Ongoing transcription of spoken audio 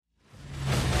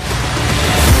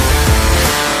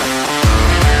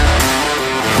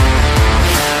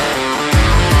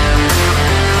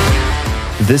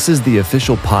This is the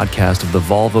official podcast of the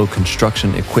Volvo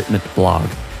Construction Equipment blog.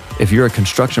 If you're a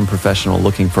construction professional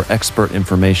looking for expert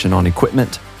information on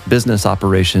equipment, business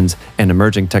operations, and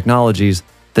emerging technologies,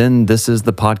 then this is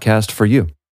the podcast for you.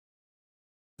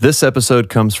 This episode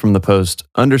comes from the post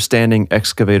Understanding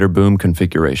Excavator Boom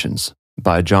Configurations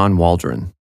by John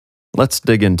Waldron. Let's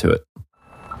dig into it.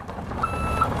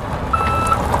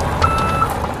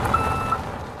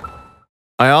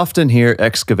 I often hear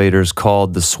excavators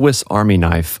called the Swiss Army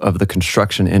knife of the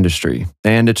construction industry,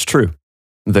 and it's true.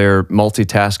 They're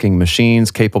multitasking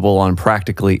machines capable on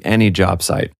practically any job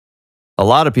site. A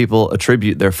lot of people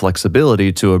attribute their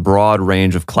flexibility to a broad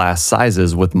range of class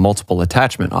sizes with multiple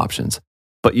attachment options,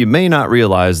 but you may not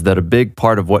realize that a big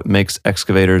part of what makes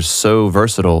excavators so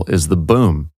versatile is the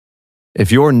boom.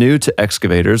 If you're new to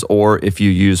excavators, or if you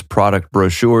use product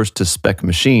brochures to spec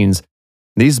machines,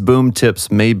 these boom tips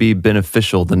may be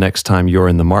beneficial the next time you're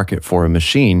in the market for a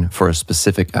machine for a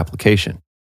specific application.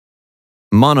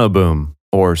 Monoboom,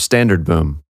 or standard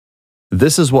boom.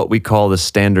 This is what we call the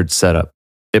standard setup.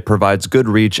 It provides good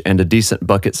reach and a decent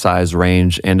bucket size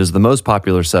range and is the most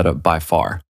popular setup by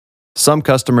far. Some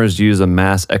customers use a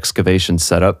mass excavation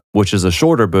setup, which is a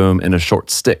shorter boom and a short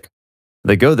stick.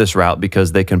 They go this route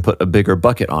because they can put a bigger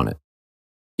bucket on it.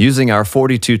 Using our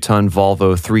 42-ton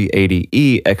Volvo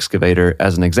 380E excavator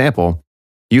as an example,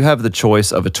 you have the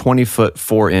choice of a 20-foot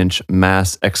 4-inch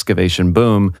mass excavation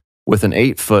boom with an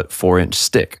 8-foot 4-inch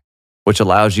stick, which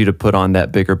allows you to put on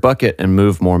that bigger bucket and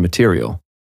move more material.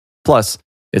 Plus,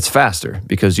 it's faster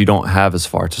because you don't have as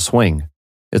far to swing.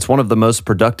 It's one of the most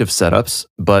productive setups,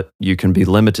 but you can be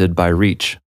limited by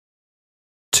reach.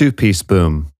 Two-piece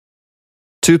boom.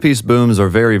 Two-piece booms are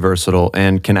very versatile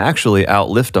and can actually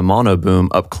outlift a monoboom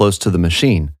up close to the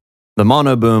machine. The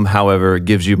monoboom, however,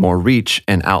 gives you more reach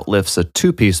and outlifts a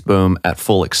two-piece boom at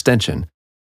full extension.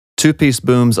 Two-piece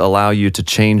booms allow you to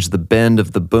change the bend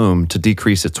of the boom to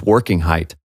decrease its working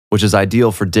height, which is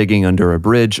ideal for digging under a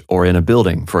bridge or in a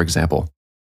building, for example.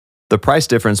 The price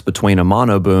difference between a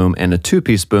monoboom and a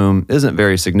two-piece boom isn't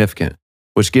very significant,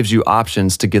 which gives you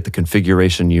options to get the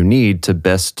configuration you need to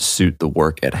best suit the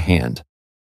work at hand.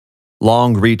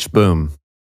 Long reach boom.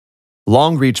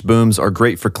 Long reach booms are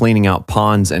great for cleaning out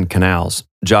ponds and canals,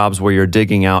 jobs where you're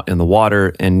digging out in the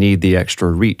water and need the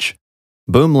extra reach.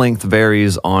 Boom length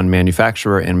varies on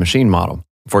manufacturer and machine model.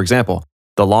 For example,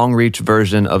 the long reach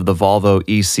version of the Volvo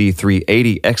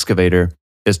EC380 excavator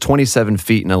is 27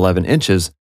 feet and 11 inches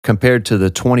compared to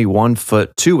the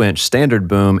 21-foot 2-inch standard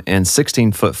boom and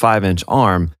 16-foot 5-inch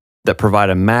arm that provide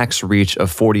a max reach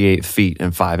of 48 feet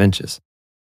and 5 inches.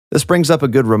 This brings up a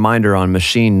good reminder on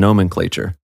machine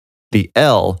nomenclature. The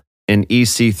L in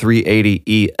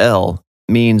EC380EL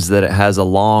means that it has a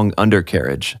long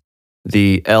undercarriage.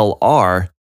 The LR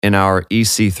in our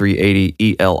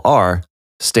EC380ELR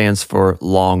stands for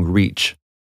long reach.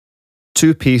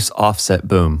 Two-piece offset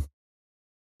boom.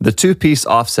 The two-piece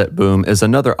offset boom is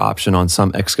another option on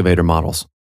some excavator models.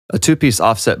 A two-piece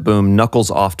offset boom knuckles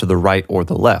off to the right or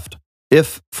the left.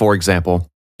 If, for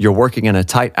example, you're working in a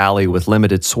tight alley with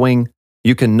limited swing,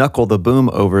 you can knuckle the boom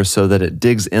over so that it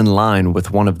digs in line with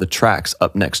one of the tracks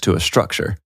up next to a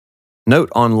structure. Note,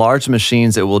 on large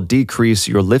machines it will decrease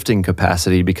your lifting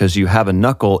capacity because you have a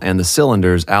knuckle and the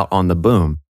cylinders out on the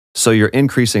boom, so you're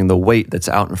increasing the weight that's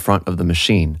out in front of the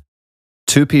machine.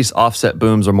 Two-piece offset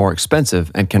booms are more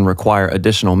expensive and can require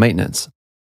additional maintenance.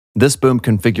 This boom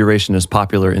configuration is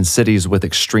popular in cities with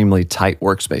extremely tight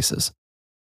workspaces.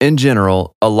 In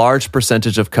general, a large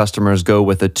percentage of customers go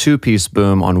with a two-piece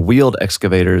boom on wheeled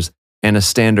excavators and a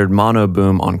standard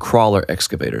monoboom on crawler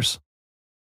excavators.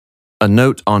 A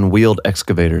note on wheeled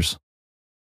excavators.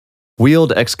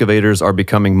 Wheeled excavators are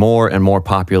becoming more and more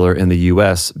popular in the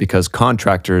US because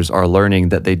contractors are learning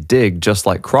that they dig just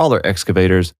like crawler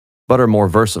excavators, but are more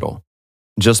versatile.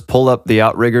 Just pull up the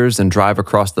outriggers and drive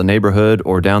across the neighborhood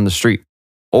or down the street,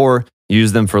 or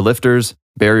use them for lifters,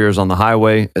 barriers on the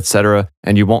highway, etc.,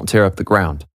 and you won't tear up the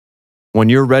ground. When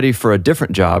you're ready for a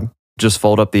different job, just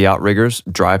fold up the outriggers,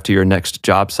 drive to your next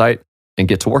job site, and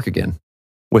get to work again.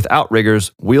 With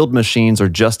outriggers, wheeled machines are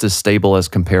just as stable as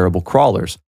comparable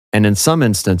crawlers, and in some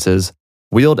instances,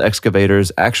 wheeled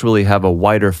excavators actually have a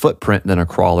wider footprint than a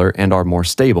crawler and are more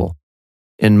stable.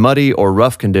 In muddy or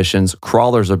rough conditions,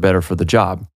 crawlers are better for the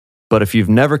job. But if you've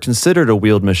never considered a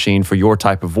wheeled machine for your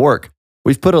type of work,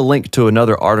 we've put a link to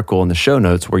another article in the show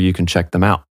notes where you can check them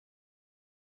out.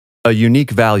 A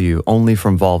unique value only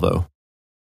from Volvo.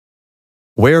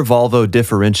 Where Volvo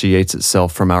differentiates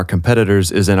itself from our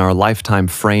competitors is in our lifetime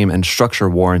frame and structure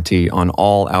warranty on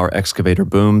all our excavator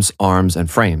booms, arms, and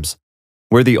frames.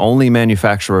 We're the only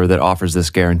manufacturer that offers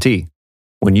this guarantee.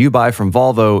 When you buy from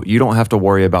Volvo, you don't have to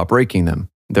worry about breaking them.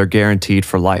 They're guaranteed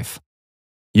for life.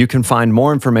 You can find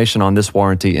more information on this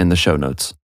warranty in the show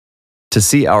notes. To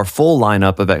see our full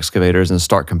lineup of excavators and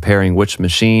start comparing which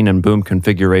machine and boom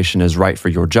configuration is right for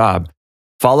your job,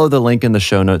 follow the link in the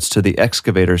show notes to the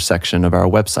Excavator section of our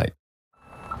website.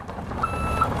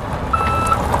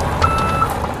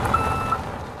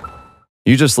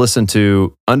 You just listened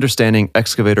to Understanding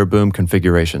Excavator Boom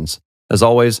Configurations. As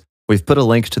always, we've put a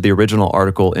link to the original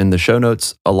article in the show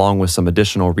notes, along with some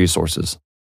additional resources.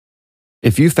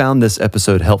 If you found this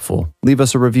episode helpful, leave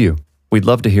us a review. We'd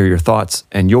love to hear your thoughts,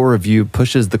 and your review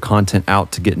pushes the content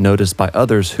out to get noticed by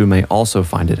others who may also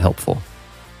find it helpful.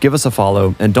 Give us a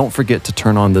follow, and don't forget to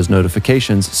turn on those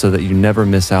notifications so that you never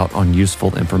miss out on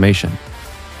useful information.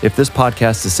 If this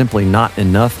podcast is simply not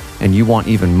enough and you want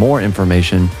even more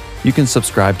information, you can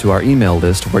subscribe to our email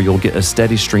list where you'll get a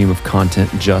steady stream of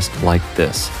content just like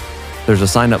this. There's a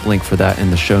sign-up link for that in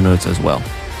the show notes as well.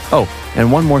 Oh,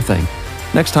 and one more thing.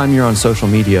 Next time you're on social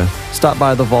media, stop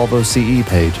by the Volvo CE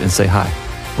page and say hi.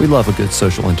 We love a good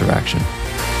social interaction.